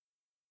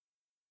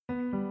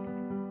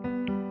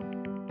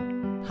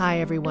Hi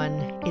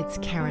everyone, it's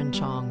Karen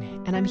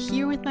Chong, and I'm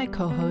here with my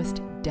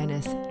co-host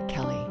Dennis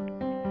Kelly.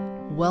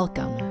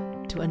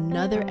 Welcome to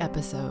another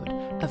episode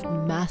of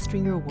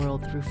Mastering Your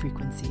World Through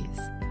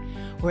Frequencies,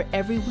 where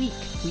every week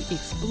we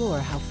explore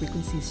how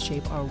frequencies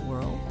shape our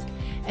world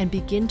and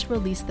begin to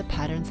release the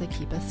patterns that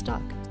keep us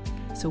stuck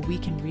so we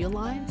can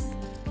realize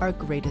our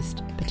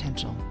greatest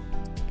potential.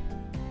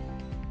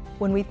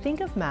 When we think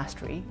of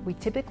mastery, we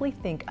typically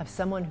think of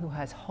someone who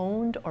has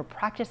honed or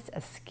practiced a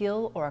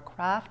skill or a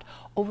craft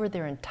over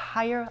their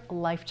entire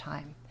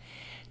lifetime.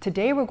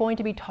 Today we're going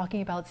to be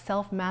talking about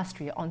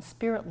self-mastery on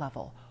spirit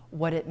level,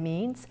 what it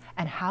means,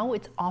 and how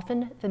it's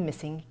often the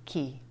missing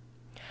key.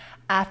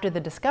 After the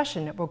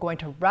discussion, we're going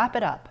to wrap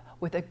it up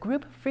with a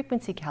group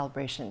frequency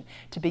calibration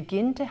to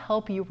begin to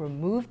help you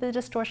remove the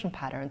distortion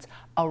patterns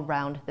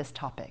around this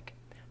topic.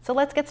 So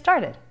let's get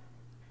started.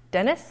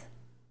 Dennis?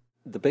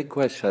 The big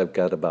question I've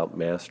got about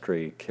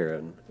mastery,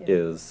 Karen,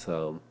 is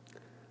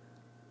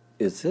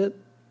it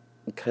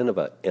kind of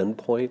an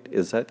endpoint?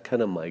 Is that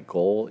kind of my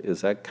goal?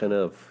 Is that kind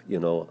of,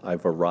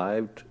 I've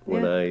arrived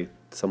when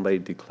somebody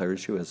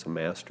declares you as a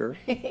master?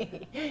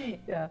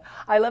 Yeah,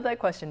 I love that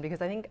question because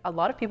I think a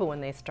lot of people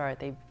when they start,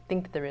 they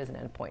think that there is an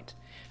endpoint.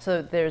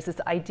 So there's this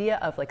idea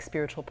of like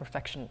spiritual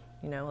perfection,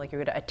 like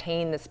you're going to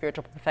attain the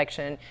spiritual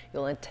perfection,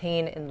 you'll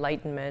attain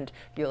enlightenment,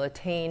 you'll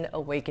attain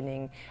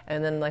awakening,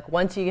 and then like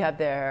once you have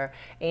there,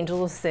 angels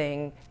will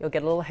sing, you'll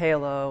get a little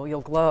halo,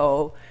 you'll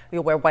glow,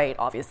 you'll wear white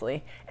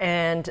obviously,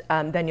 and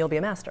then you'll be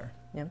a master.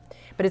 Yeah,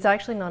 but it's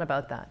actually not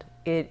about that.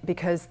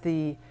 Because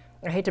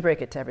I hate to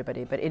break it to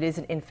everybody, but it is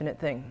an infinite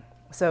thing.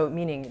 So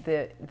meaning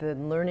the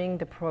learning,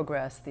 the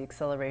progress, the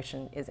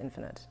acceleration is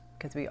infinite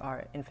because we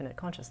are infinite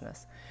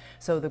consciousness.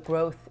 So the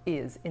growth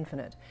is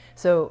infinite.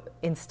 So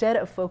instead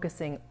of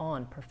focusing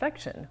on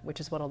perfection, which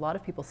is what a lot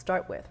of people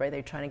start with, right?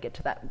 They're trying to get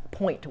to that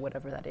point, to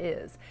whatever that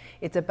is.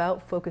 It's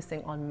about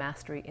focusing on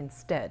mastery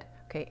instead,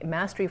 okay?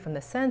 Mastery from the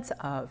sense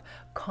of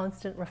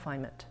constant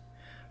refinement,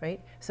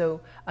 right?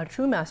 So a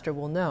true master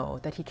will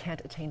know that he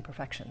can't attain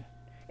perfection.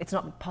 It's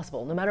not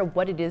possible, no matter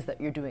what it is that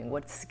you're doing,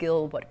 what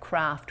skill, what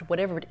craft,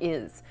 whatever it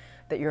is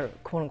that you're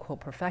quote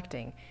unquote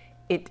perfecting,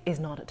 it is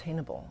not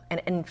attainable.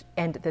 And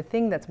the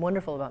thing that's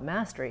wonderful about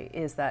mastery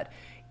is that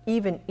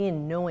even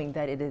in knowing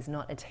that it is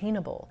not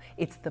attainable,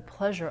 it's the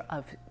pleasure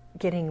of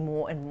getting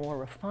more and more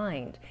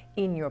refined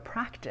in your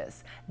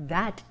practice.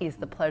 That is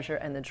the pleasure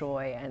and the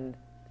joy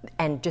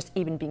and just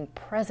even being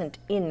present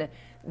in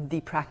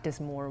the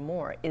practice more and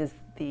more is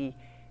the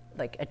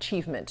like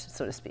achievement,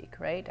 so to speak,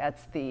 right?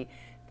 That's the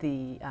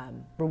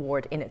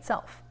reward in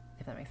itself,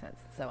 if that makes sense.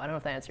 So I don't know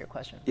if that answers your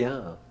question.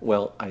 Yeah,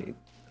 well,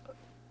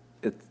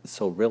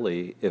 so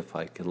really, if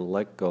I can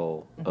let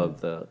go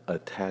of the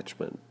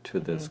attachment to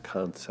this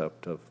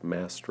concept of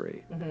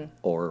mastery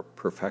or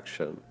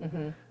perfection,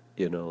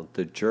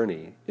 the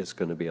journey is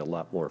going to be a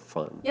lot more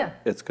fun. Yeah.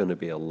 It's going to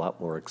be a lot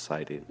more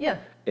exciting. Yeah.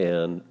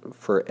 And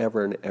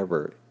forever and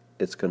ever,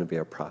 it's going to be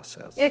a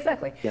process.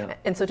 Exactly. Yeah.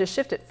 And so to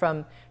shift it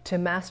to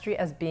mastery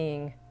as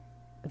being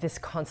this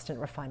constant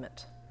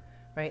refinement,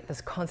 right?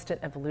 This constant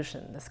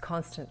evolution, this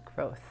constant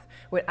growth,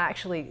 what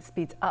actually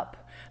speeds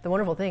up. The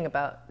wonderful thing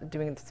about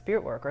doing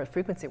spirit work or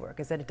frequency work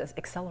is that it does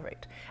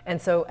accelerate. And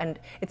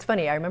it's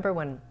funny, I remember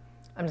when,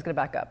 I'm just gonna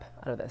back up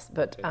out of this,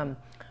 but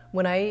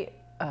when I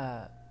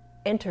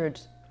entered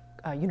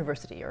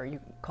university or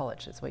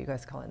college is what you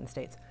guys call it in the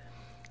States,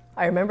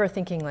 I remember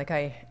thinking like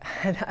I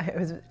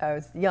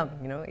was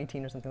young,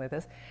 18 or something like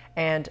this,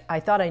 and I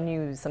thought I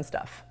knew some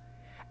stuff.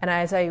 And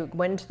as I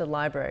went into the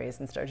libraries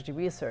and started to do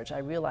research, I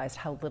realized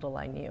how little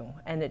I knew.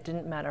 And it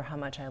didn't matter how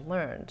much I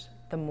learned.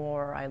 The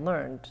more I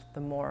learned, the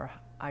more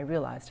I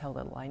realized how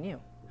little I knew.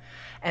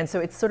 And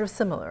so it's sort of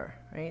similar,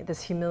 right?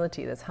 This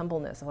humility, this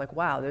humbleness of like,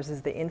 wow, this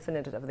is the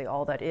infinite of the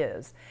all that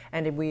is.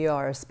 And we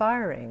are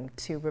aspiring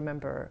to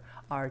remember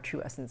our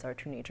true essence, our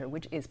true nature,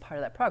 which is part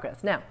of that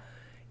progress. Now,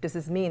 does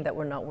this mean that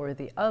we're not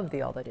worthy of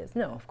the all that is?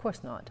 No, of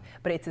course not.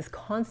 But it's this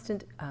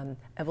constant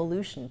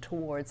evolution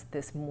towards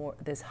this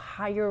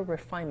higher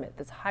refinement,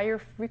 this higher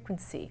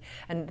frequency.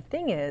 And the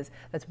thing is,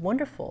 that's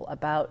wonderful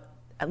about,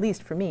 at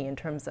least for me, in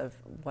terms of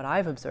what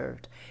I've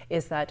observed,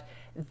 is that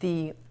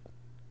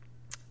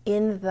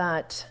in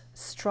that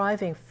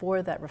striving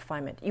for that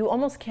refinement, you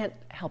almost can't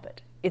help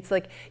it. It's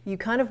like you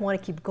kind of want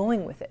to keep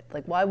going with it.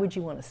 Like, why would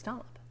you want to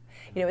stop?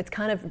 It's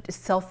kind of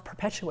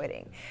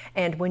self-perpetuating.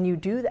 And when you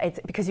do that, it's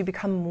because you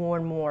become more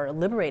and more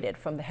liberated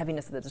from the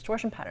heaviness of the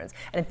distortion patterns,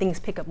 and things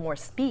pick up more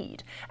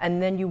speed.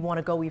 And then you want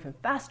to go even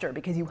faster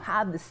because you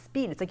have this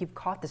speed. It's like you've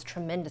caught this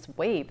tremendous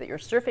wave that you're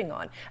surfing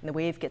on, and the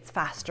wave gets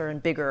faster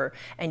and bigger,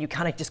 and you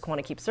kind of just want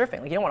to keep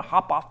surfing. Like you don't want to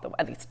hop off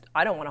at least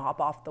I don't want to hop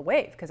off the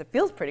wave because it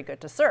feels pretty good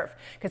to surf.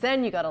 Because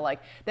then you got to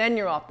then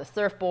you're off the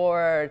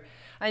surfboard,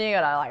 and you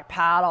got to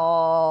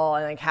paddle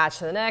and then catch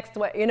the next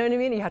wave. You know what I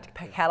mean? You have to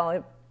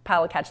paddle,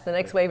 catch the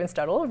next wave and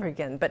start all over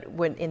again. But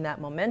when in that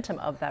momentum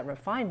of that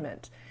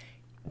refinement,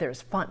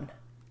 there's fun.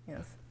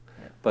 Yes.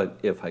 Yeah. But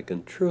if I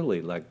can truly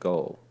let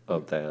go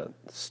of that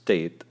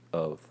state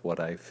of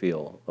what I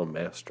feel a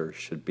master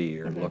should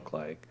be or look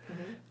like,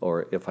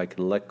 or if I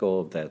can let go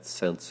of that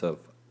sense of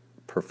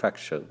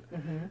perfection,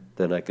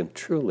 then I can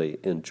truly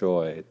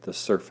enjoy the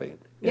surfing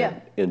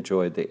and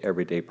enjoy the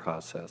everyday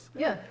process.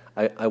 Yeah.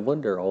 I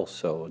wonder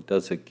also,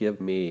 does it give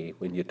me,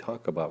 when you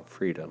talk about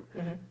freedom,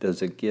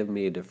 does it give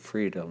me the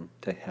freedom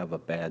to have a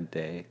bad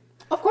day?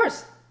 Of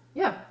course.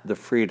 Yeah. The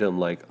freedom,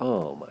 like,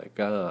 oh my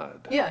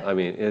God. Yeah. I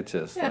mean, it's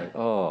just like,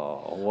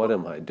 oh, what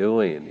am I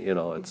doing? You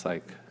know, it's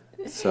like,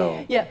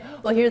 so. Yeah.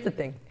 Well, here's the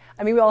thing.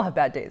 I mean, we all have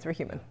bad days. We're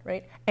human,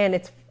 right? And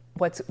it's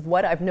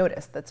what I've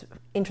noticed that's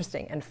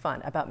interesting and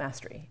fun about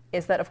mastery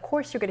is that, of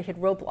course, you're going to hit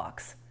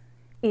roadblocks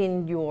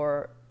in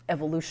your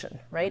evolution,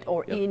 right?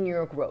 Or in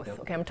your growth.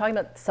 Okay, I'm talking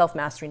about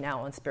self-mastery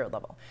now on spirit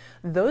level.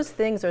 Those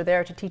things are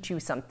there to teach you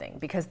something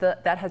because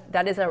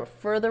that is a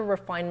further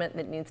refinement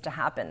that needs to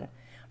happen.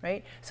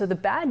 Right? So the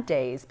bad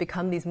days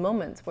become these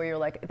moments where you're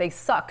like, they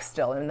suck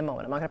still in the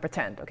moment. I'm not going to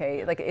pretend,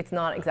 okay? Like, it's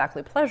not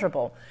exactly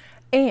pleasurable.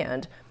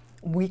 And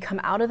we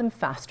come out of them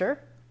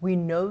faster. We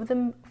know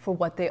them for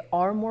what they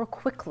are more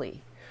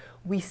quickly.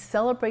 We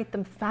celebrate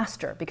them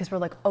faster because we're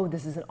like, oh,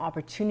 this is an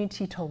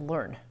opportunity to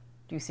learn.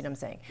 Do you see what I'm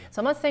saying?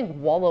 So I'm not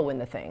saying wallow in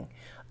the thing.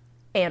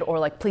 Or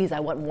like, please, I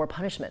want more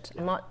punishment.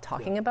 I'm not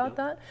talking about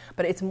that,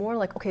 but it's more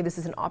like, okay, this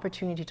is an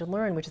opportunity to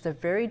learn, which is a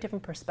very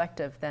different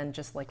perspective than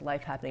just like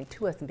life happening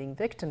to us and being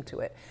victim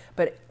to it.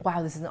 But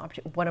wow, this is an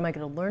opportunity. What am I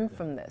going to learn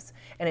from this?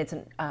 And it's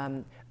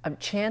a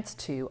chance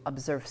to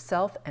observe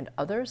self and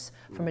others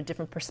from a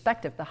different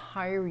perspective, the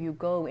higher you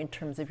go in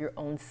terms of your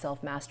own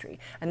self-mastery.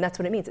 And that's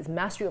what it means. It's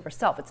mastery over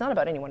self. It's not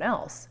about anyone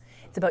else.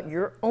 It's about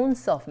your own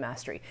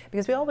self-mastery.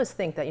 Because we always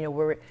think that, you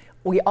know,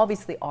 we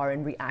obviously are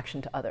in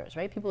reaction to others,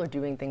 right? People are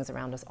doing things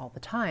around us all the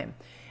time.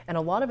 And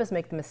a lot of us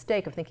make the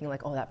mistake of thinking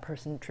like, oh, that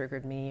person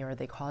triggered me or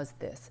they caused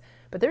this.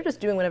 But they're just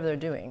doing whatever they're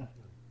doing.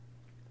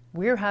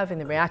 We're having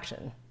the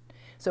reaction.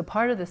 So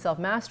part of the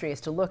self-mastery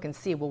is to look and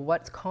see, well,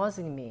 what's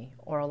causing me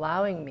or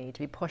allowing me to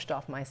be pushed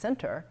off my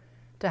center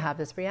to have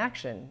this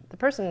reaction? The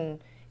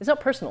person, it's not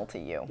personal to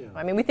you. Yeah.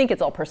 I mean, we think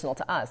it's all personal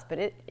to us, but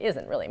it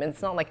isn't really. I mean,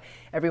 it's not like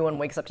everyone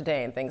wakes up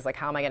today and thinks like,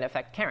 how am I going to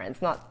affect Karen?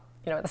 It's not,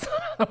 you know, that's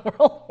not how the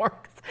world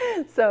works.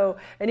 So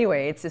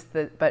anyway, it's just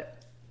but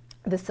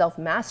the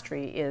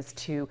self-mastery is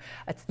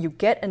you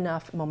get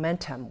enough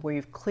momentum where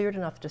you've cleared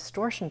enough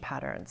distortion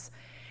patterns,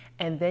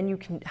 and then you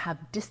can have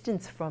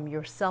distance from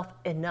yourself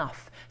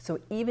enough. So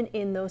even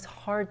in those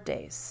hard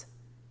days,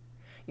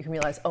 you can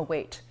realize, oh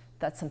wait,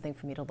 that's something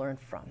for me to learn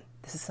from.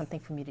 This is something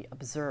for me to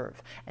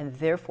observe. And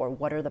therefore,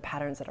 what are the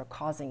patterns that are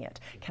causing it?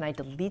 Can I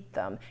delete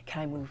them?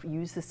 Can I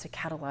use this to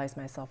catalyze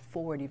myself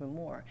forward even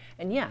more?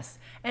 And yes,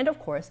 and of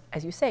course,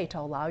 as you say, to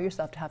allow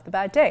yourself to have the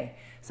bad day.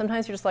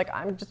 Sometimes you're just like,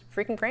 I'm just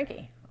freaking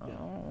cranky.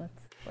 Oh,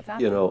 what's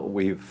happening? You know,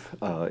 we've,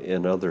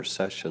 in other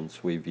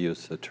sessions, we've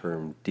used the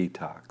term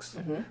detox.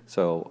 Mm-hmm.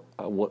 So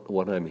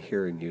what I'm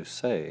hearing you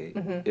say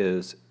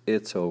is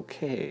it's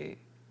okay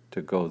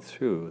to go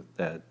through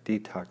that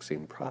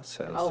detoxing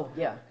process,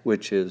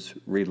 which is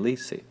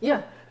releasing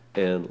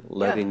and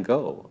letting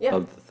go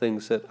of the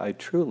things that I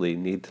truly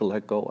need to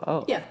let go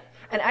of. Yeah,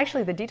 and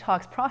actually the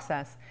detox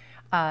process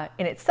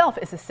in itself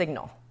is a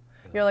signal.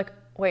 You're like,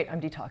 wait,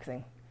 I'm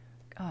detoxing.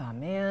 Oh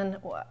man,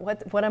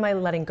 what am I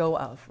letting go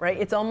of, right?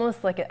 It's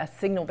almost like a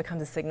signal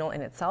becomes a signal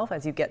in itself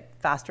as you get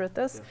faster at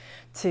this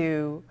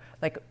to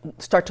like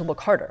start to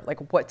look harder,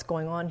 like what's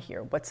going on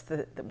here? What's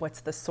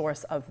the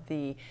source of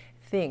the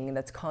thing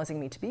that's causing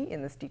me to be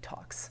in this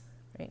detox,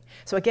 right?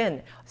 So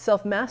again,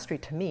 self-mastery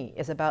to me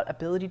is about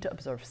ability to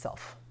observe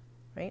self,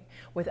 right?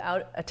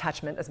 Without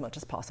attachment as much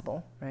as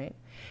possible, right?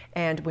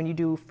 And when you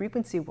do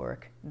frequency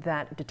work,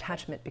 that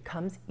detachment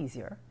becomes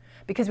easier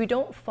because we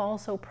don't fall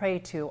so prey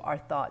to our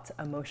thoughts,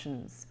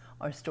 emotions,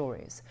 our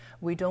stories.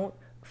 We don't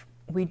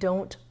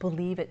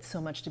believe it so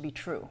much to be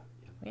true.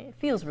 It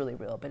feels really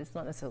real, but it's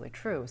not necessarily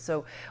true.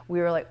 So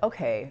we were like,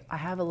 okay, I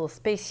have a little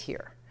space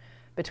here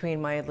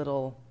between my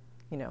little,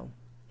 you know,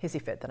 hissy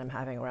fit that I'm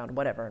having around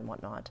whatever and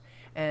whatnot.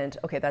 And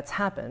okay, that's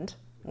happened,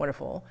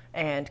 wonderful.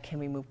 And can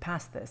we move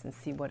past this and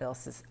see what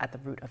else is at the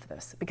root of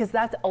this? Because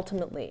that's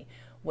ultimately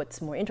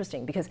what's more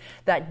interesting, because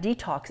that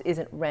detox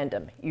isn't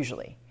random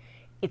usually.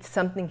 It's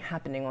something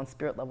happening on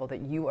spirit level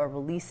that you are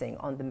releasing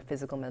on the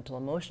physical, mental,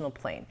 emotional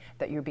plane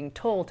that you're being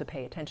told to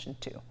pay attention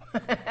to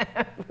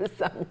for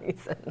some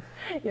reason.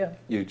 Yeah.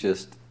 You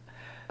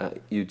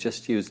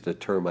just used a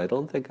term I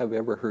don't think I've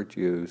ever heard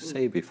you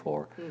say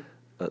before.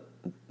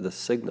 The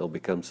signal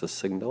becomes a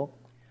signal?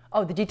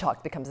 Oh, the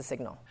detox becomes a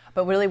signal.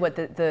 But really what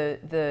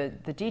the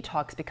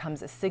detox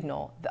becomes a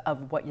signal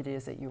of what it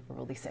is that you were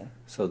releasing.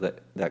 So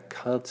that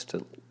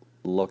constant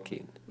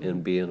looking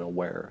and being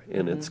aware,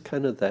 and it's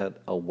kind of that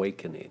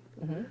awakening.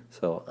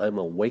 So I'm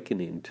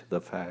awakening to the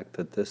fact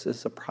that this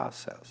is a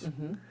process.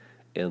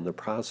 And the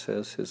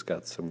process has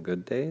got some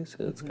good days,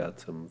 and it's got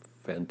some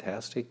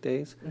fantastic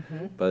days,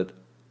 but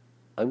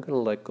I'm going to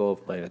let go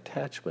of my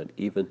attachment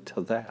even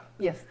to that.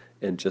 Yes.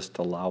 And just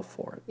allow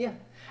for it. Yeah.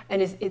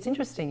 And it's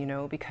interesting, you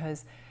know,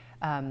 because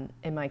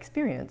in my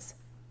experience,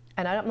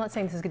 and I'm not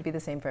saying this is going to be the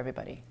same for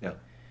everybody,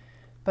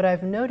 but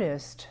I've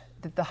noticed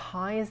that the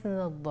highs and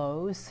the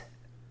lows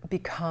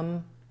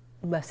become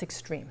less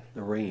extreme.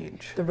 The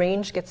range. The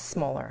range gets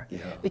smaller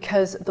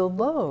because the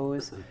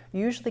lows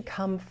usually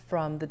come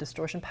from the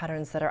distortion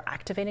patterns that are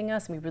activating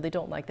us and we really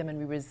don't like them and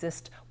we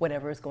resist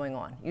whatever is going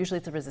on. Usually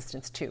it's a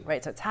resistance too,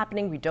 right? So it's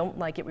happening, we don't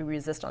like it, we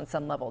resist on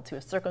some level to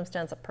a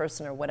circumstance, a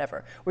person, or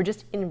whatever. We're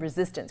just in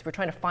resistance. We're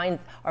trying to find,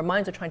 our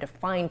minds are trying to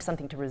find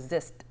something to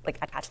resist, like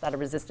attach that a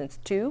resistance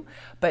to,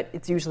 but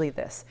it's usually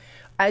this.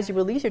 As you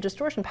release your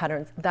distortion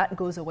patterns, that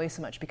goes away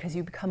so much because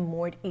you become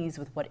more at ease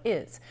with what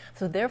is.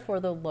 So therefore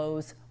the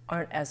lows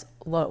aren't as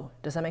low.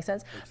 Does that make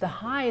sense? Exactly. The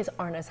highs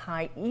aren't as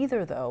high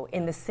either though,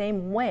 in the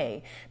same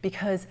way,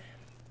 because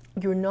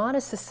you're not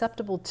as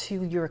susceptible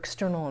to your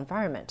external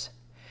environment.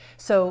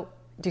 So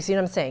do you see what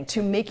I'm saying?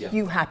 To make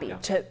you happy,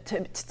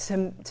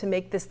 to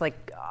make this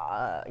like,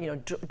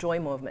 joy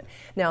movement.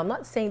 Now, I'm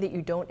not saying that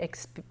you don't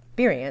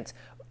experience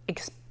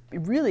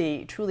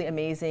really, truly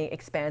amazing,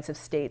 expansive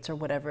states or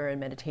whatever in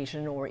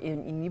meditation or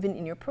even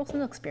in your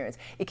personal experience.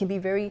 It can be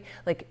very,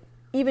 like,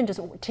 even just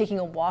taking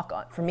a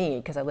walk, for me,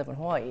 because I live in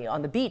Hawaii,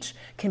 on the beach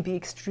can be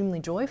extremely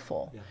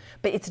joyful. Yeah.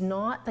 But it's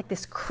not like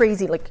this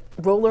crazy, like,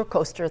 roller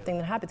coaster thing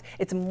that happens.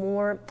 It's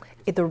more,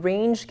 the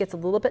range gets a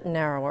little bit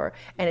narrower,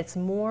 and it's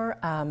more,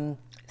 I'm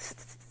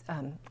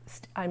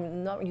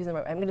not using the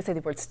word, I'm going to say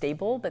the word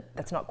stable, but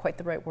that's not quite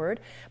the right word.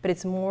 But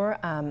it's more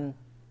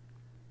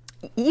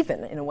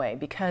even in a way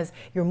because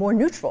you're more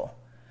neutral.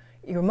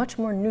 You're much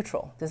more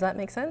neutral. Does that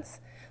make sense?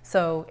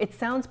 So it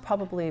sounds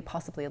possibly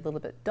a little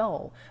bit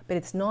dull, but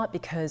it's not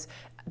because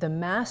the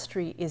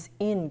mastery is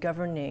in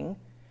governing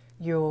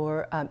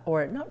your,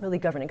 or not really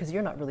governing because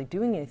you're not really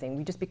doing anything.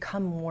 We just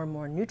become more and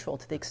more neutral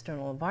to the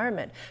external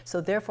environment. So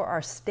therefore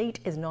our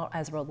state is not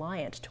as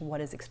reliant to what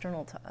is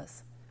external to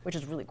us, which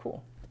is really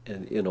cool.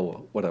 And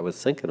what I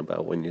was thinking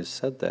about when you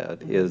said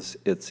that is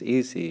it's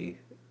easy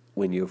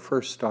when you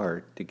first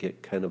start to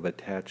get kind of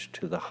attached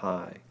to the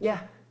high.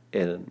 Yeah.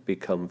 And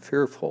become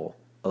fearful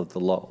of the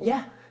low.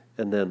 Yeah.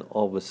 And then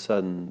all of a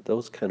sudden,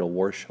 those kind of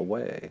wash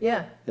away.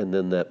 Yeah. And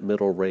then that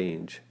middle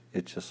range,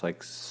 it's just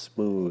like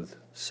smooth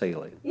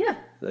sailing. Yeah.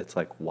 It's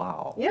like,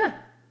 wow. Yeah.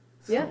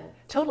 So. Yeah,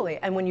 totally.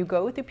 And when you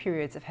go through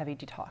periods of heavy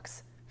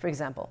detox, for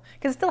example,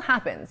 because it still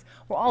happens.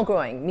 We're all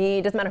growing. Me,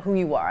 it doesn't matter who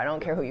you are. I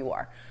don't care who you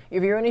are.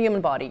 If you're in a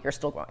human body, you're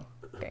still growing.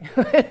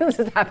 Okay, this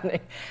is happening.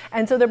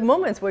 And so there are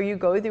moments where you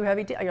go through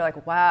heavy detox, you're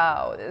like,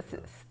 wow,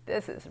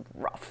 this is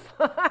rough.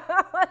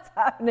 What's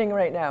happening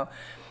right now?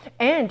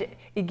 And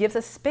it gives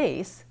us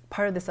space.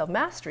 Part of the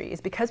self-mastery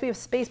is because we have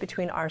space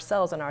between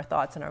ourselves and our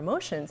thoughts and our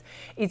emotions,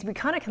 is we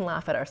kind of can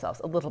laugh at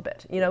ourselves a little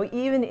bit.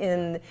 Even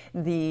in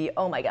the,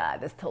 oh my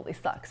God, this totally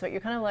sucks, right?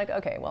 You're kind of like,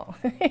 okay, well,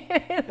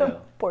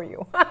 poor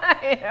you.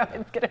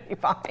 It's going to be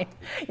fine.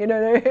 You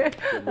know what I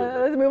mean?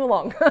 Let's move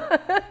along.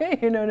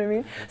 You know what I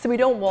mean? So we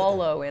don't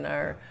wallow in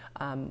our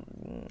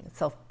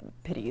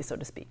self-pity, so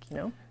to speak,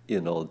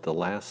 The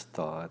last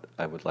thought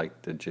I would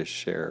like to just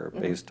share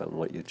based on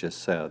what you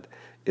just said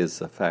is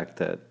the fact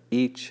that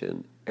each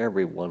and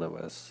every one of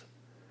us,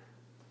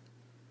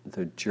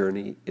 the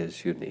journey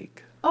is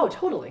unique. Oh,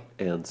 totally.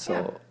 And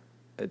so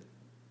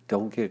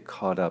don't get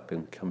caught up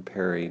in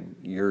comparing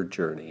your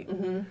journey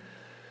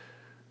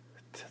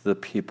to the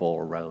people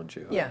around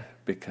you. Yeah.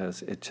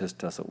 Because it just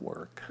doesn't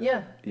work.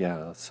 Yeah.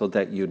 Yeah. So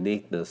that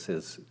uniqueness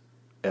is,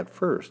 at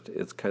first,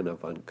 it's kind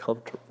of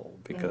uncomfortable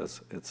because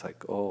it's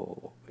like,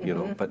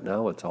 but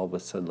now it's all of a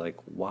sudden like,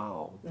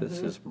 wow, this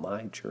is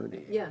my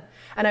journey. Yeah.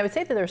 And I would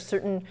say that there are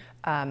certain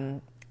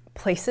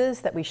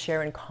places that we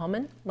share in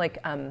common,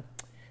 like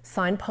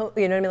signposts,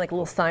 like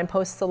little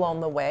signposts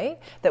along the way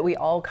that we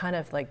all kind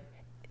of like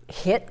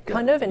hit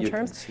in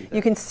terms,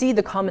 you can see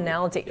the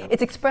commonality. Yeah.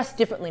 It's expressed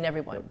differently in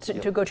everyone,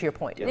 to go to your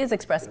point. It is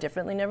expressed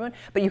differently in everyone,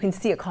 but you can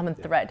see a common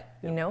thread,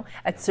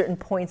 at certain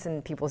points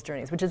in people's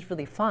journeys, which is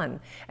really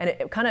fun. And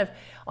it kind of,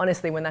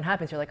 honestly, when that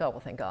happens, you're like, oh, well,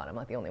 thank God, I'm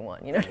not the only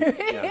one,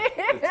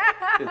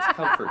 It's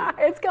comforting.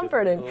 It's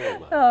comforting.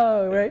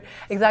 Right?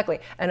 Exactly.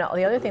 And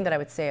the other thing that I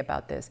would say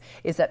about this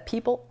is that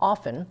people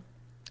often,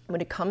 when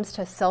it comes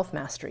to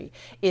self-mastery,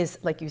 is,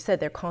 like you said,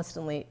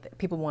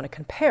 people want to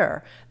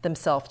compare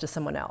themselves to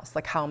someone else.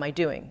 Like, how am I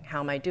doing?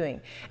 How am I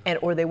doing?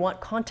 Or they want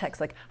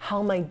context, like, how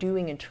am I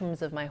doing in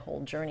terms of my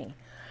whole journey?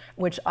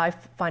 Which I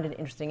find an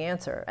interesting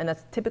answer. And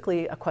that's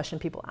typically a question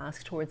people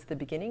ask towards the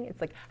beginning.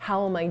 It's like,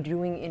 how am I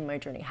doing in my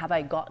journey? Have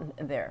I gotten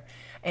there?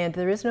 And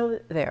there is no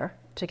there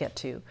to get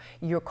to.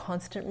 You're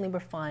constantly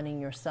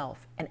refining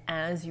yourself. And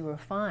as you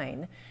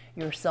refine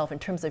yourself, in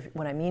terms of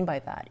what I mean by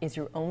that, is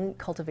your own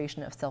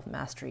cultivation of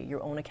self-mastery,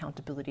 your own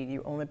accountability,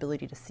 your own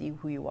ability to see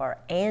who you are,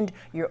 and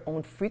your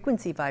own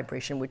frequency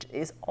vibration, which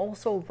is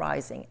also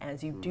rising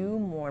as you do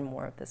more and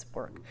more of this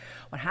work.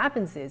 What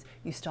happens is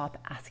you stop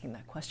asking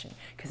that question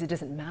because it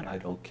doesn't matter. I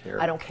don't care.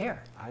 I don't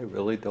care. I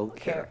really don't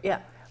care.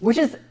 Yeah, which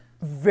is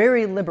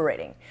very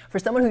liberating. For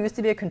someone who used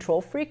to be a control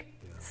freak,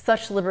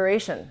 such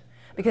liberation.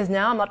 Because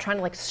now I'm not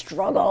trying to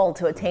struggle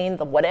to attain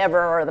the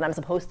whatever that I'm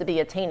supposed to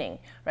be attaining,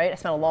 right? I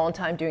spent a long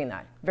time doing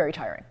that. Very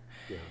tiring.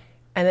 Yeah.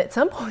 And at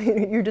some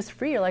point, you're just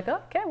free. You're like, oh,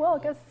 okay, well,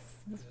 I guess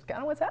this is kind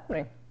of what's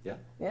happening. Yeah.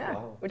 Yeah,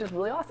 wow. Which is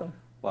really awesome.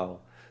 Wow.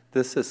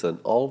 This is an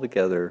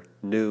altogether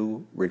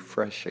new,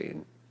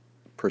 refreshing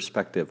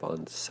perspective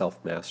on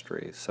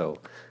self-mastery. So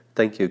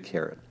thank you,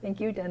 Karen. Thank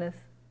you, Dennis.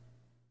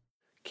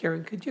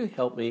 Karen, could you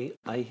help me?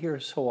 I hear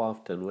so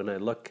often when I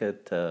look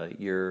at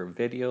your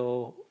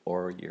video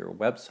or your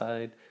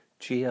website,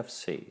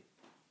 GFC.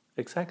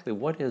 Exactly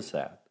what is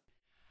that?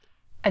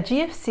 A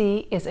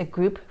GFC is a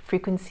group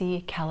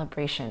frequency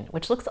calibration,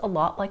 which looks a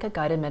lot like a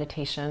guided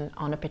meditation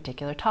on a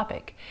particular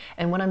topic.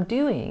 And what I'm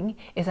doing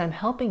is I'm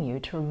helping you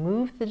to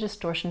remove the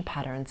distortion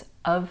patterns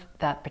of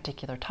that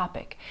particular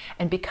topic.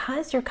 And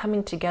because you're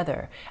coming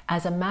together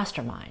as a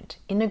mastermind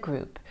in a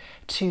group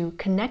to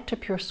connect to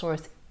Pure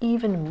Source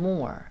even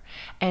more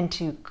and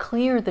to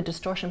clear the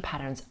distortion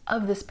patterns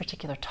of this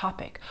particular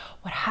topic,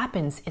 what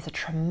happens is a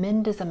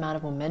tremendous amount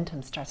of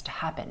momentum starts to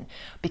happen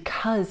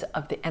because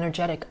of the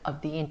energetic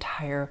of the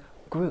entire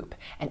group.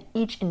 And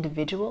each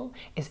individual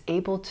is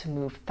able to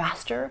move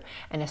faster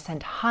and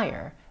ascend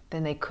higher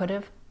than they could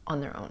have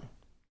on their own.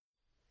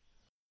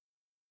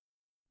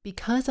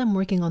 Because I'm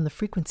working on the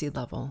frequency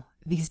level,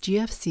 these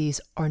GFCs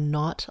are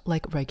not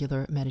like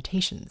regular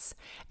meditations,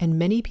 and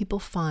many people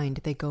find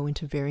they go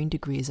into varying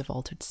degrees of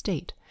altered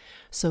state.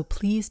 So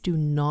please do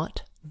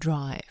not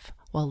drive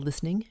while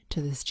listening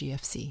to this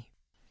GFC.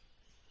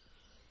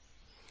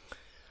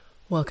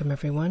 Welcome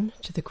everyone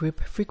to the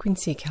group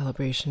frequency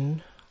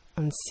calibration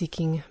on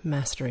Seeking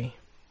Mastery.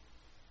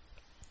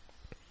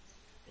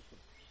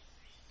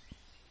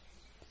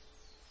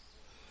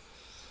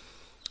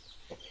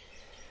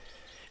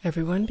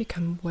 Everyone,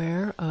 become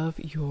aware of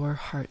your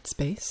heart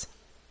space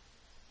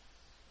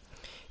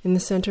in the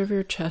center of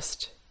your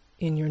chest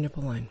in your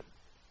nipple line.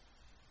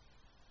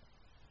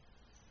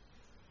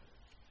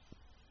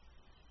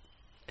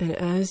 And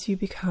as you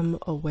become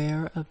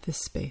aware of this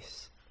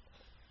space,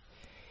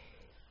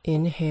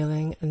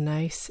 inhaling a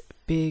nice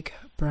big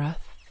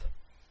breath,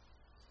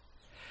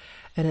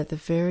 and at the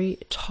very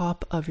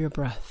top of your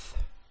breath,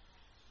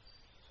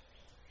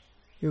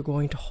 you're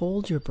going to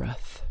hold your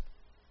breath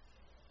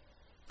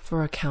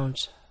for a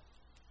count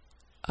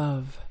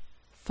of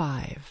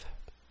 5.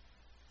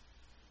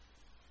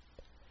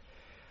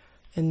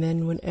 And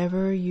then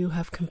whenever you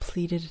have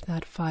completed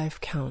that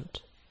 5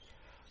 count,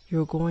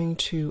 you're going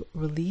to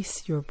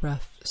release your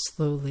breath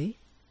slowly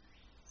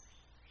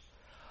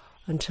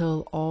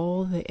until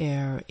all the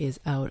air is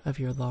out of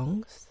your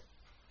lungs.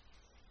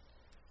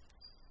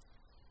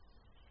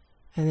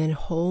 And then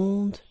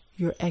hold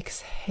your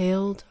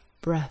exhaled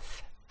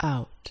breath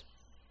out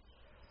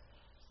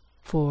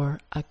for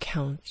a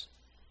count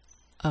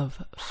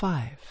of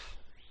 5.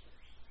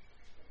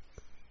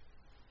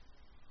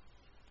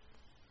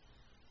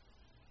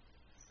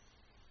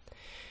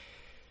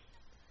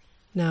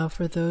 Now,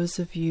 for those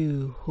of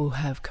you who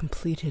have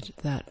completed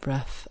that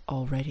breath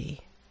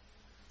already,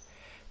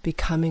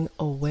 becoming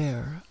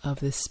aware of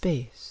the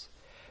space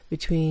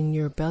between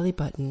your belly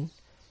button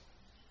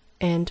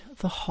and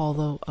the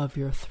hollow of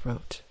your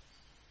throat.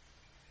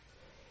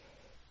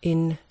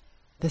 In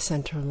the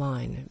center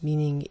line,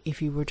 meaning if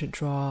you were to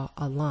draw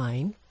a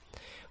line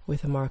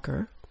with a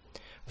marker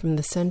from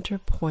the center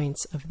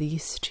points of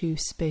these two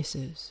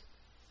spaces,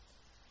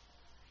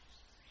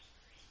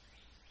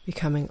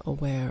 becoming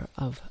aware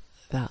of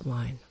that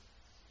line.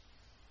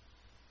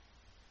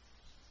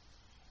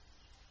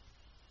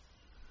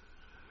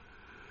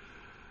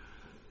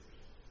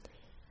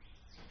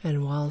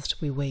 And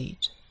whilst we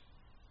wait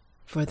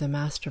for the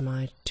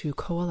mastermind to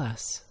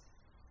coalesce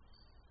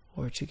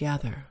or to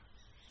gather,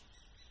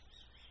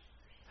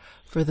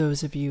 for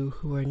those of you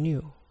who are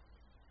new,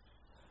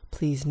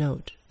 please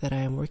note that I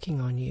am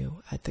working on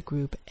you at the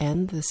group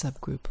and the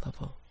subgroup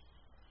level.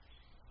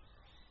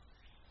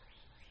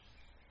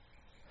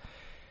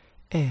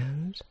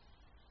 And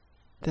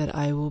that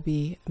I will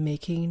be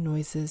making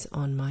noises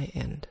on my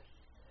end.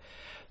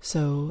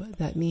 So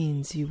that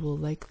means you will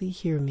likely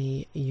hear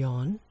me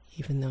yawn,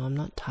 even though I'm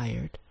not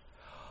tired,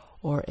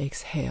 or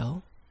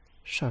exhale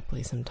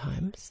sharply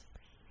sometimes,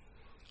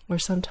 or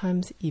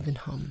sometimes even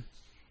hum.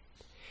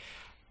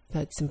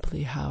 That's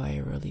simply how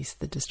I release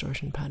the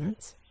distortion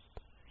patterns.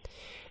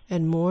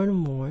 And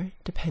more,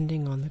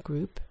 depending on the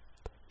group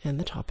and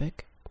the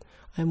topic,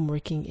 I'm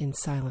working in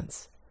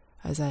silence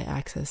as I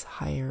access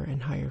higher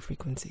and higher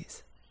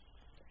frequencies.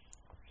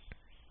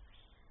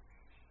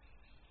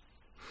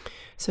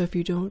 So if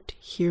you don't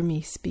hear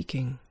me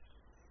speaking,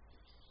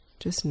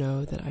 just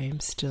know that I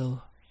am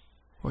still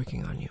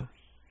working on you.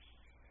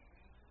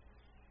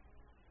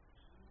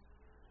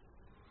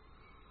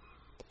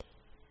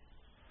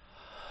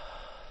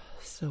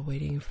 So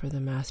waiting for the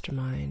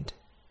mastermind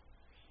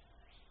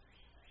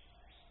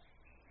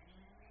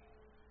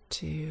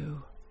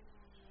to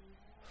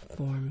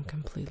form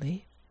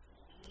completely.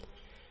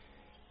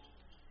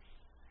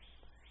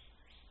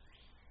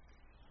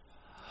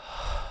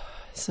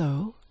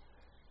 So,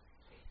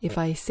 if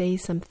I say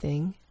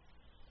something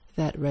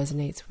that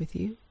resonates with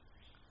you,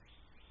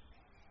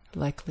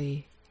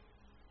 likely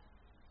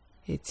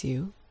it's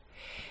you.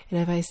 And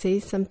if I say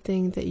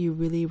something that you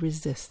really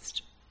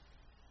resist,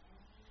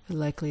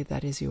 likely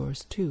that is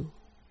yours too.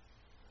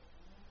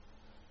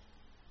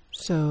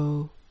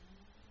 So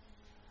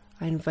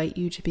I invite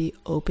you to be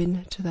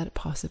open to that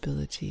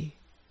possibility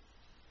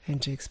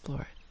and to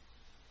explore it.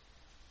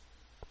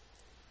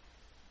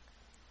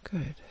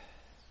 Good.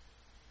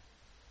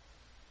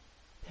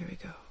 There we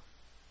go.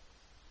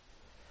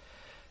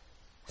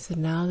 So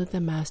now that the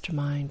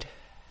mastermind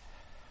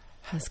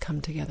has come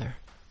together,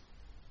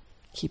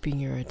 keeping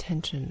your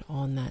attention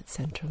on that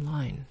center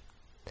line,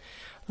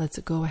 let's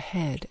go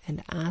ahead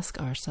and ask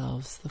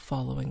ourselves the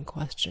following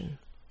question.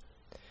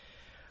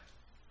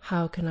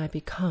 How can I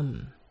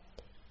become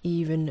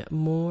even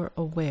more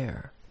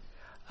aware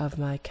of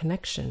my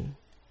connection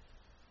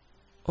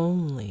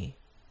only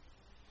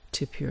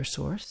to pure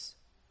source?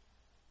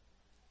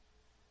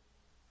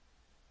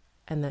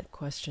 And that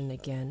question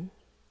again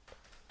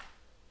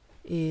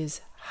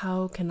is,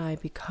 how can I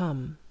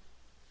become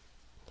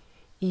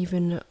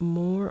even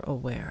more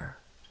aware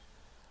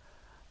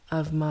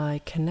of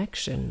my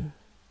connection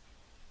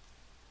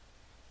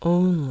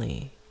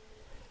only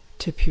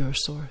to pure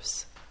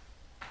source?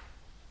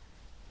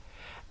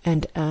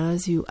 And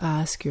as you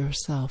ask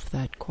yourself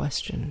that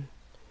question,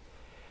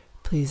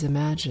 please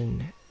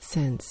imagine,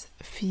 sense,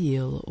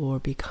 feel, or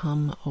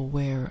become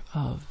aware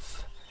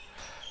of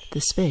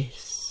the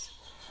space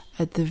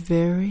at the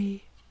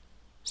very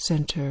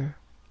center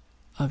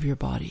of your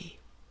body,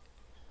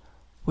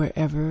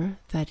 wherever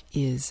that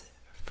is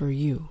for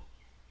you.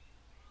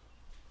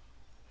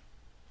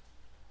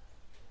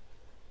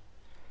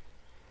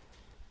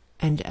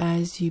 And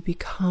as you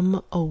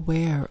become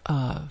aware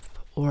of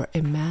or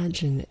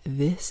imagine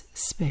this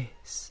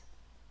space,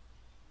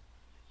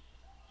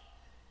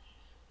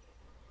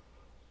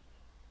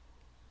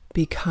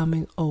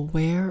 becoming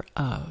aware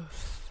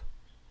of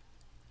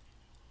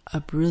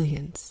a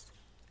brilliance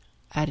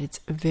at its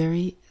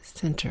very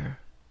center.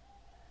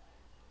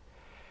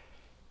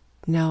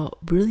 Now,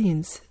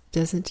 brilliance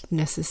doesn't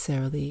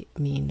necessarily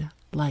mean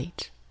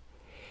light.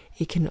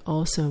 It can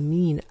also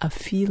mean a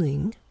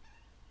feeling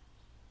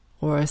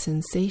or a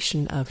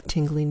sensation of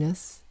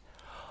tingliness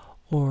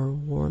or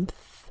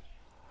warmth,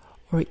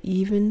 or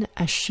even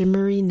a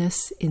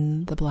shimmeriness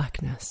in the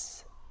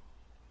blackness.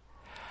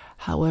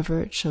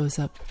 However it shows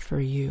up for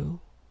you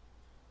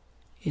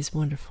is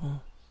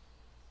wonderful.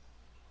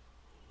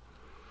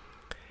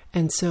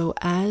 And so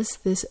as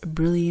this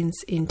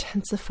brilliance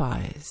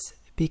intensifies,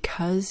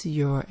 because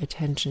your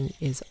attention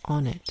is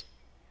on it,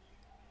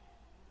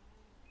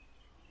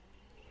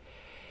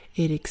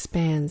 it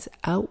expands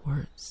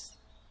outwards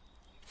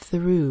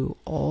through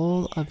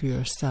all of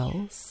your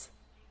cells,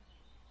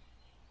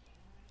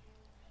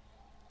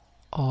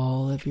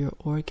 all of your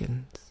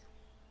organs,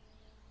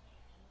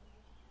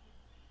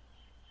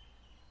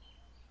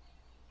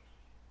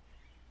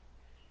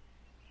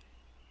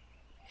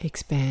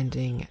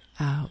 expanding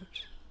out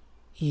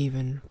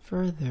even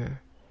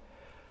further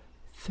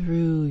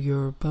through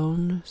your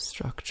bone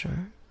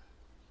structure,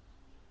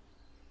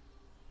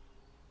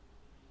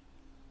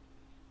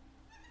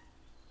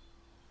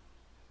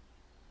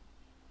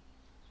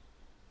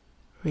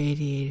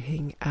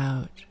 radiating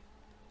out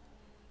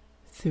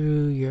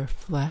through your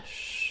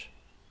flesh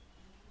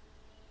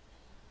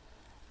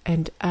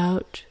and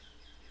out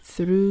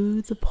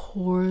through the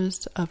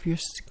pores of your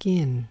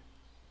skin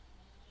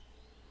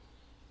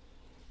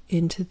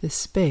into the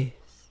space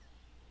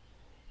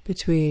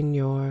between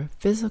your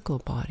physical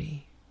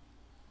body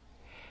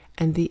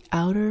and the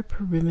outer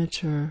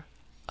perimeter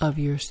of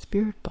your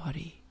spirit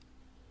body,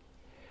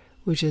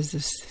 which is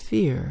a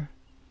sphere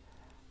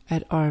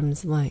at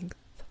arm's length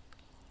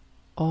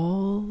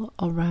all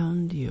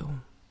around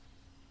you.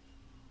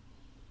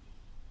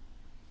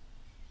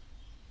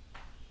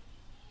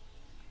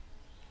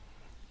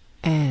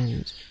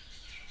 And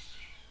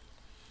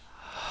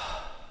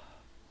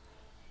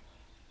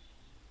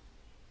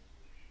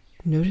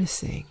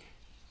noticing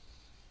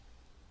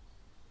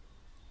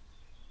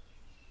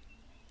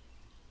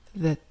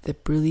that the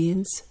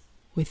brilliance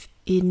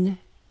within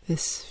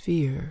this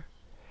sphere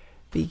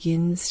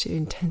begins to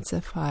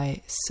intensify,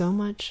 so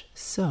much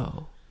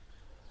so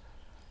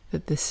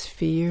that the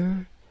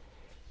sphere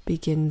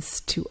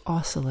begins to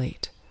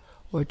oscillate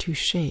or to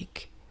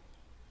shake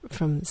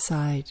from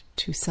side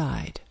to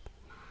side.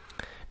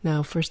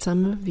 Now, for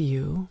some of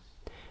you,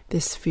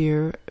 this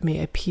sphere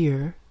may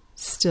appear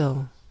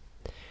still.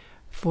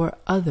 For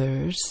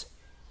others,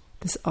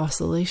 this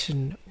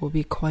oscillation will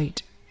be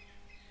quite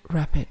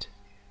rapid.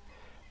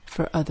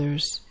 For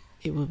others,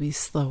 it will be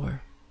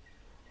slower.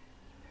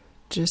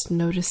 Just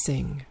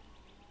noticing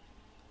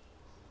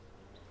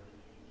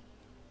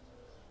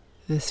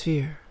the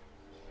sphere.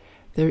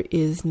 There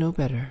is no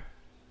better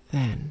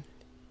than,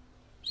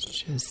 it's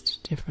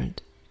just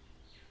different.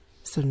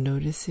 So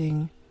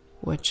noticing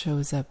what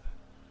shows up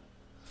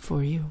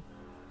for you.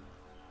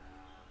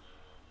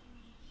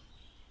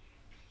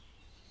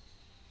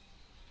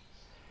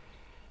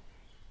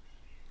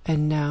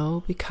 And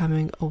now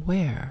becoming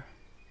aware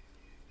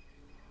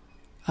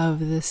of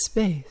the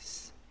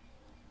space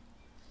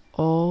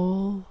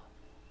all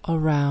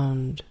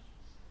around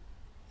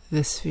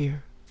the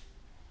sphere.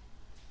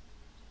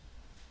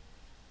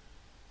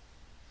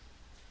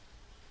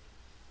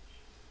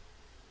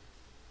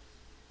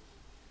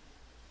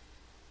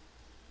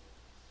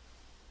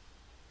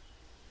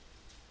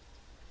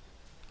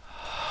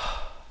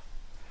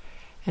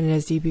 And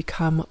as you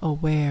become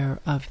aware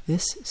of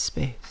this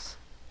space,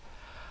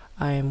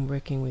 I am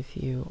working with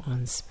you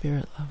on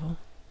spirit level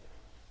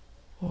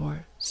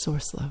or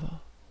source level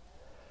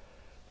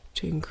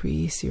to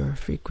increase your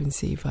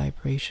frequency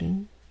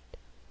vibration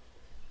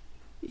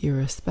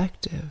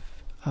irrespective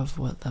of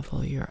what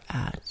level you're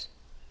at,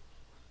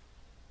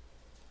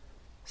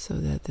 so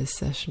that this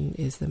session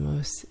is the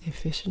most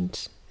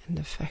efficient and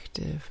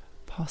effective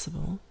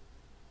possible.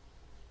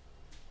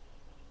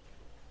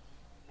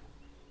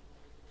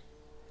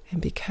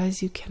 And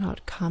because you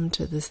cannot come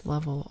to this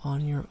level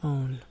on your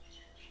own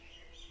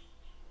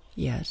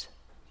yet,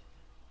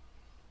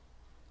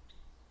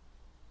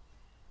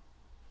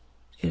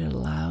 it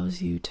allows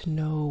you to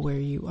know where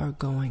you are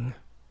going.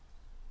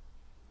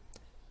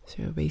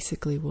 So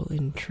basically will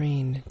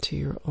entrain to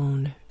your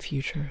own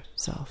future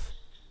self.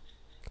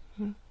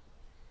 Okay.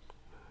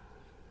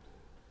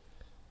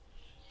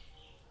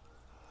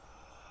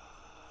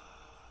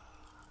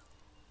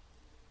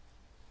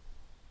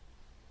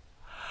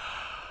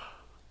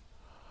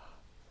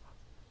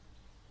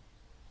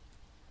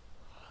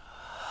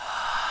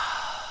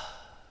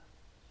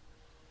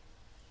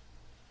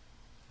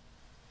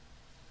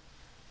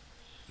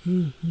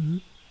 Mm-hmm.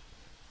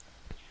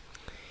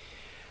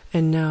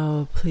 And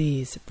now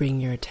please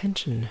bring your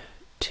attention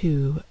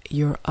to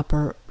your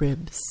upper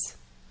ribs.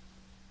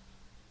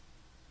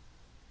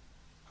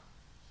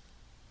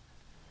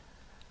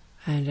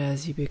 And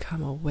as you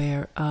become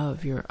aware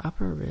of your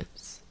upper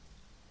ribs,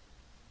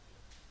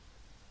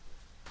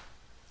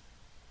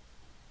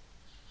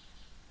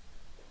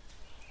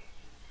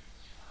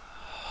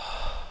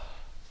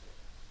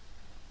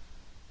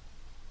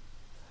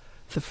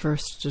 the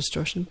first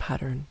distortion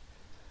pattern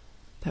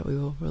that we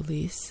will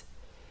release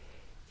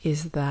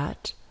is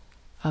that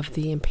of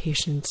the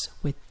impatience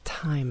with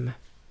time.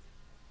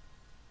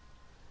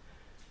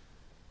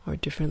 Or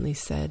differently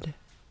said,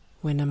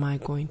 when am I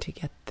going to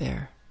get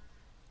there?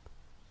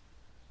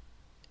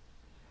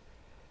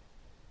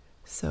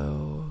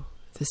 So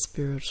the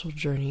spiritual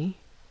journey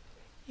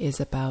is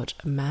about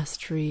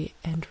mastery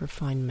and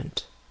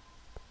refinement.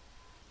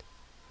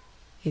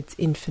 It's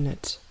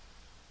infinite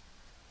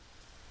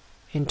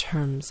in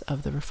terms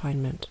of the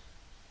refinement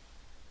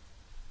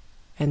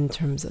and in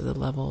terms of the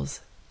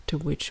levels to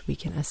which we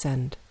can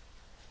ascend.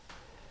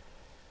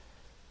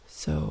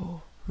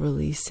 So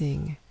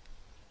releasing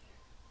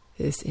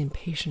this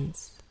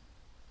impatience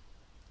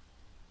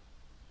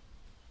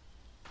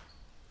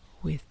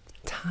with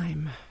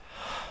time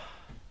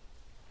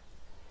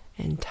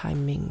and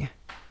timing.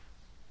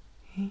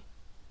 Okay?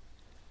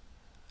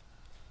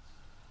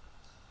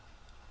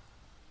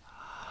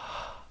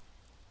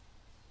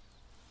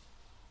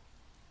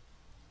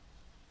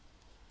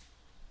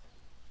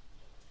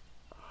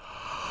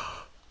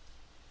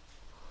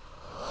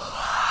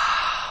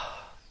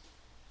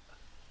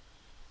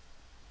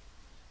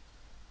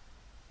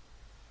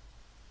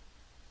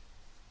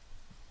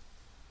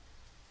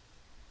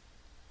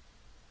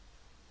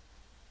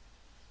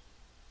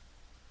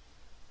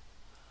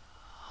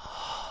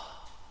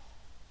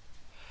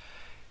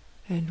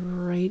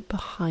 And right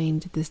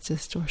behind this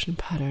distortion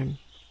pattern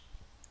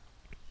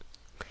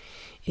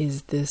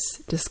is this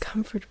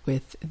discomfort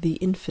with the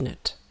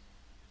infinite.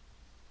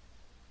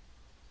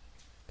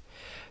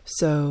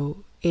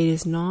 So it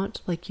is not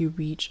like you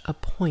reach a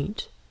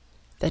point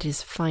that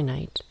is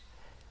finite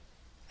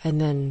and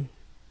then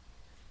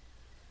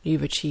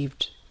you've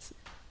achieved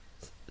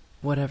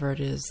whatever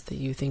it is that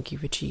you think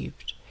you've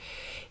achieved.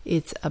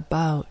 It's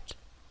about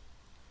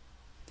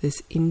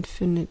this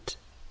infinite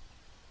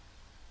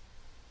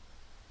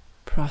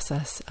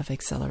process of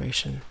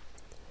acceleration.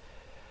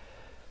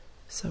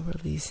 So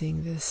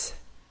releasing this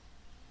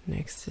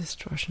next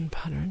distortion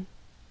pattern.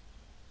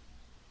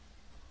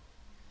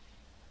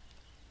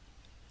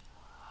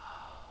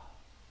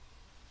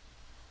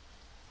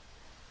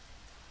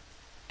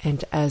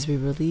 And as we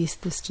release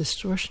this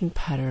distortion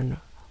pattern,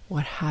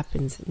 what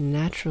happens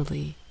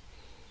naturally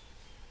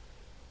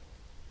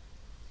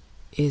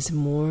is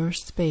more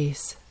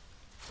space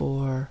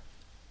for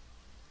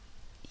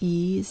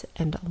ease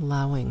and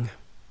allowing,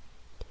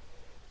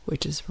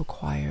 which is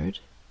required,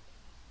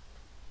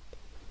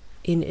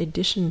 in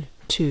addition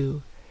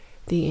to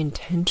the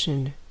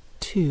intention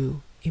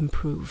to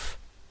improve.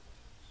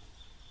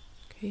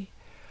 Okay?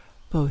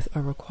 Both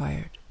are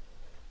required.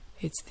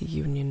 It's the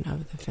union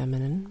of the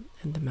feminine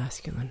and the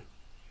masculine.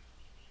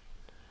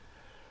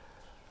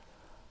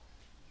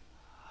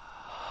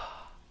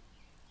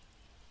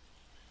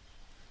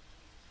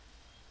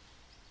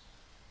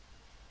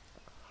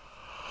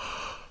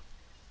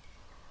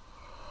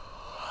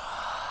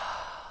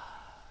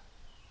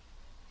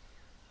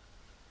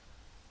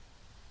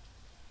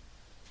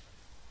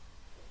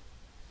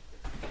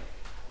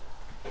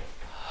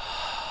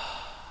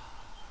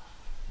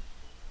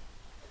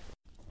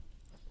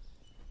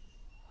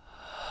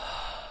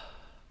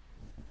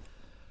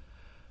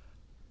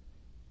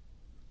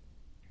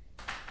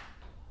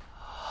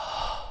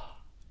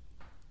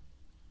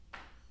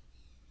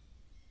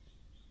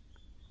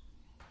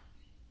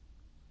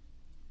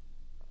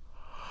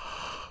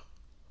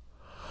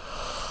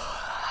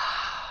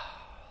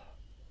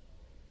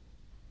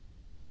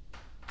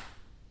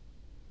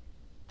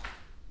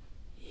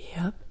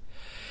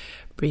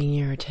 Bringing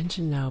your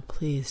attention now,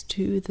 please,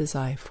 to the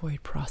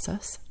xiphoid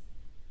process,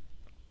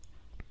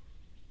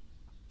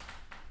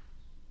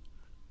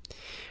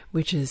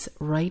 which is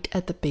right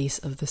at the base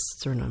of the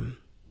sternum.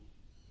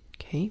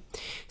 Okay,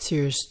 so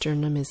your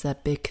sternum is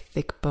that big,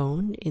 thick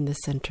bone in the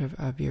center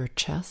of your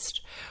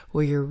chest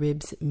where your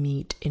ribs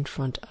meet in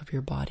front of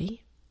your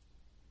body.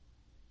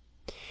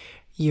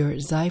 Your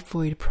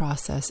xiphoid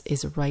process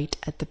is right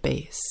at the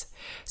base.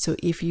 So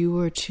if you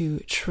were to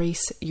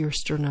trace your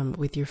sternum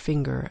with your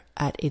finger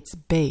at its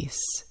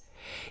base,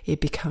 it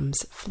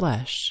becomes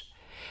flesh.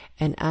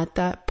 And at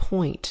that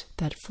point,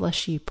 that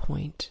fleshy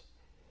point,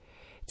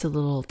 it's a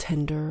little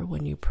tender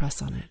when you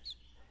press on it.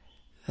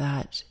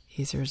 That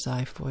is your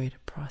xiphoid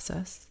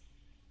process.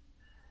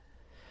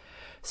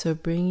 So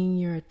bringing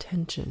your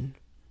attention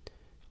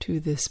to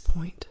this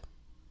point.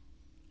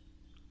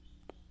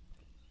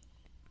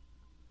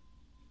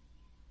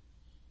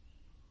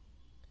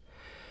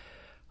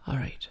 All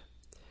right.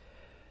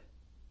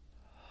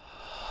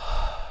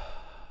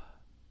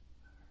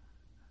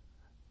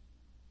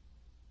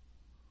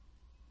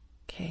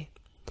 Okay.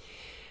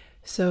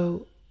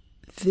 So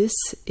this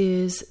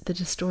is the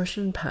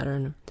distortion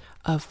pattern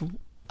of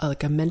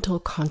like a mental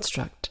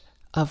construct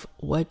of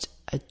what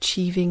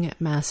achieving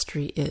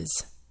mastery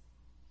is.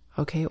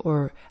 Okay?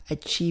 Or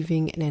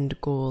achieving an end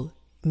goal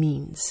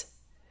means.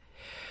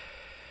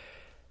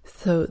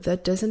 So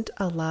that doesn't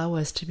allow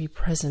us to be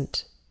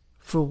present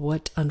for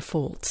what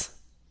unfolds,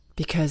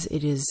 because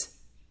it is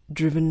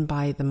driven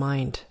by the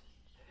mind.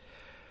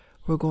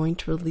 We're going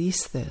to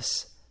release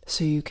this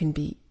so you can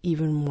be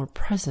even more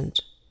present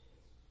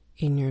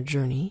in your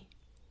journey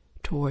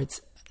towards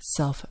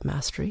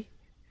self-mastery.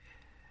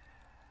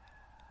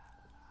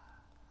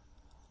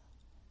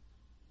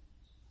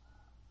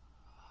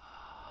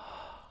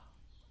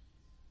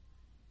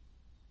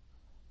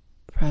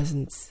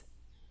 Presence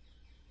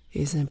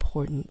is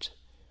important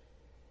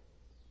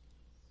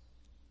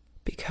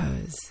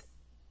because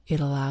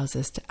it allows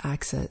us to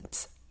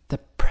access the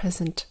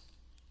present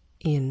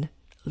in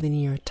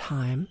linear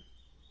time,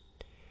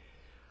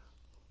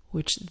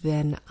 which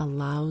then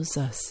allows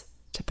us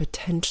to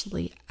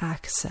potentially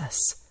access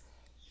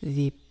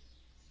the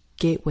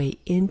gateway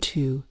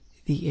into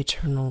the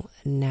eternal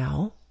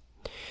now,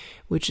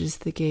 which is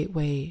the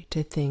gateway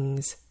to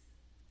things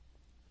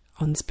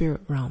on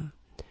spirit realm.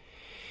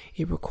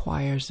 It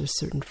requires a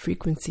certain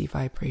frequency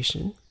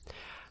vibration.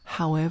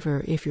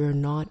 However, if you're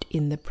not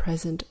in the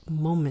present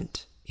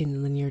moment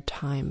in linear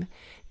time,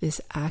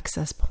 this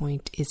access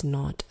point is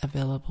not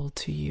available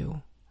to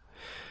you.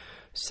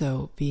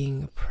 So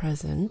being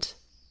present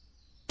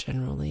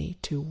generally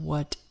to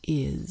what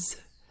is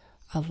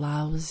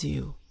allows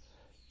you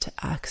to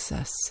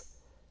access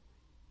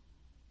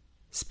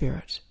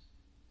spirit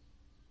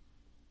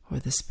or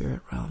the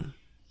spirit realm.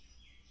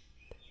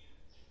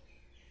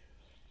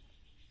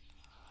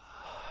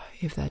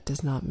 If that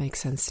does not make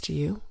sense to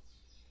you,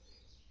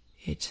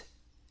 it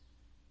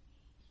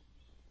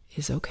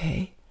is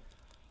okay.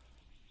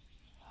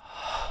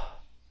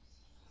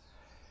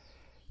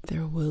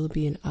 There will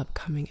be an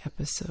upcoming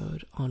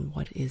episode on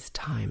what is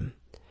time.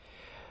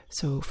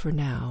 So for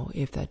now,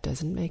 if that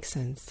doesn't make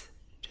sense,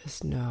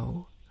 just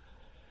know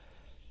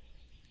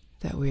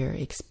that we are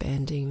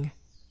expanding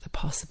the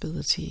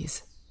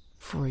possibilities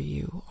for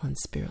you on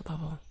spirit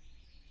level.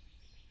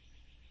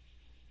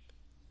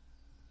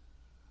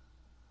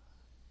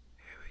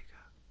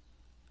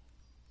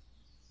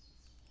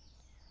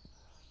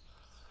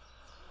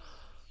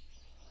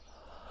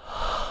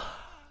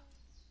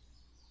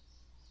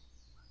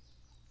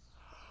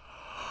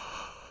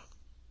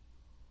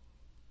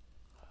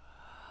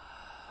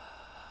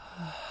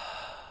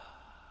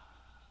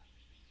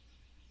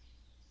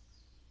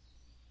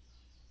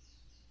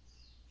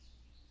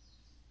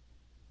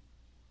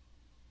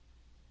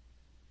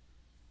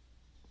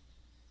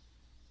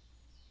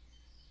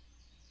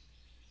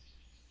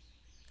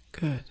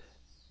 Good.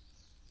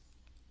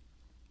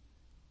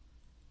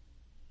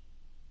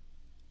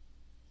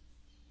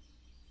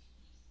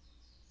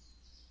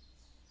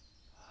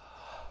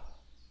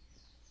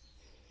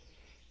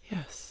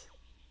 Yes.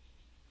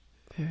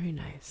 Very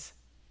nice.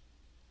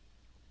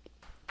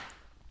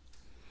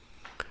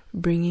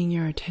 Bringing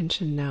your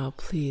attention now,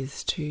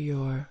 please, to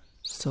your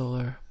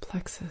solar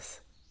plexus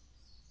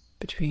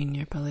between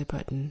your belly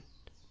button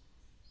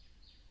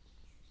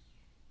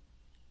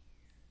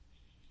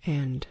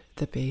and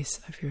the base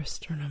of your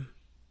sternum.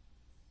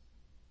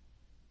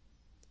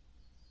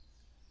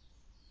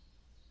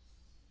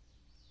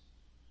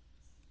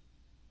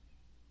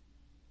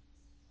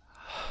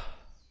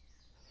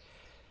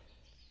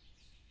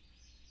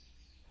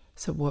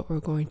 So what we're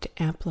going to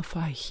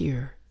amplify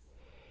here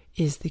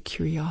is the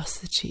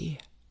curiosity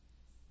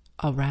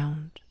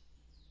around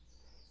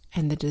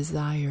and the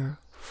desire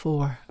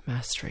for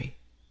mastery.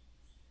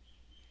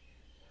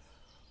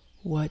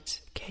 What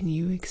can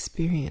you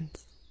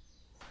experience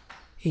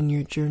in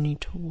your journey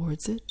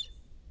towards it?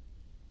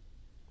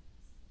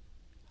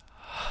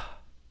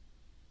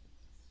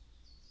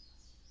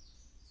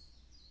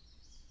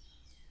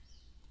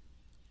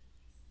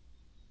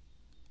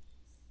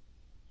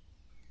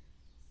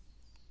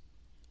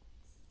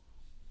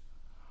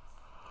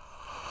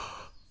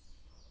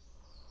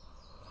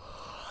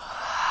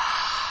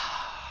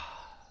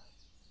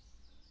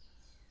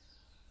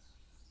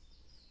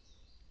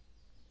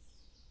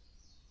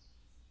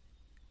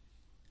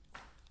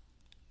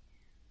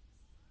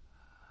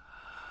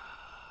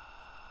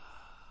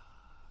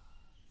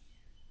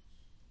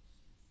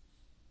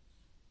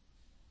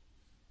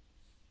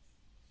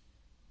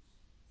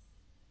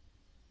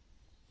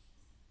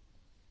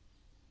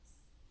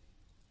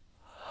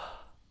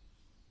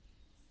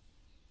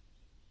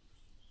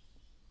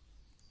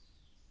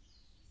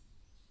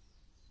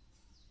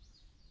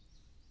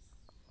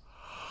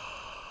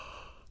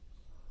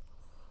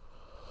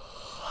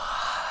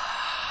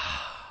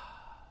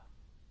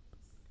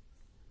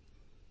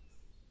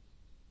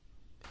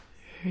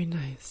 Very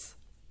nice.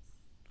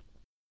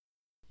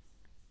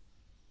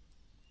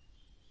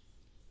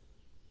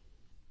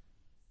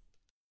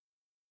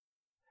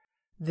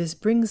 This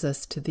brings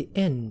us to the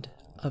end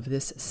of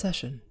this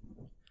session.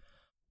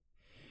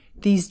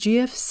 These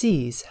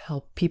GFCs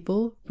help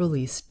people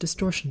release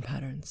distortion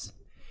patterns.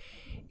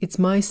 It's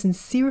my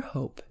sincere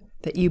hope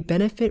that you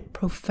benefit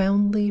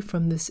profoundly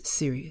from this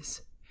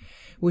series,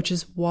 which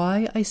is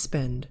why I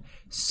spend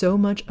so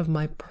much of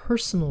my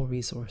personal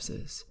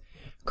resources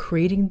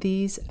creating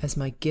these as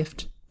my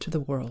gift to the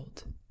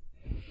world.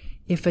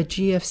 If a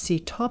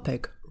GFC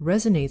topic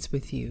resonates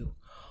with you,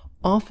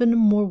 often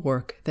more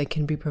work that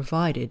can be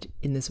provided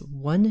in this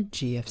one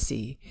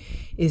GFC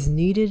is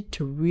needed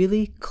to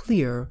really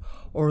clear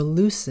or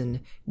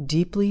loosen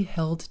deeply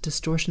held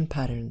distortion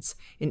patterns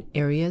in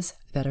areas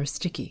that are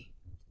sticky.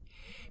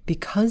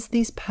 Because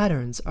these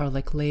patterns are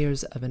like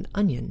layers of an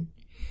onion,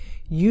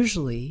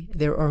 usually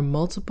there are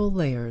multiple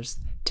layers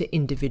to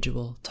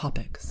individual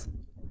topics.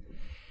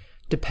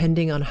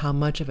 Depending on how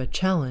much of a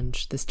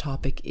challenge this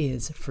topic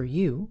is for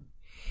you,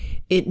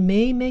 it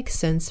may make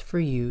sense for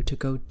you to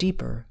go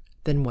deeper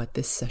than what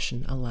this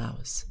session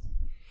allows.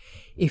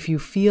 If you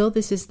feel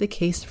this is the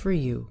case for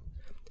you,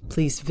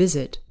 please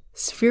visit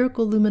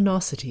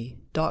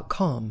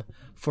sphericalluminosity.com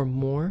for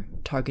more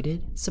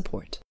targeted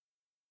support.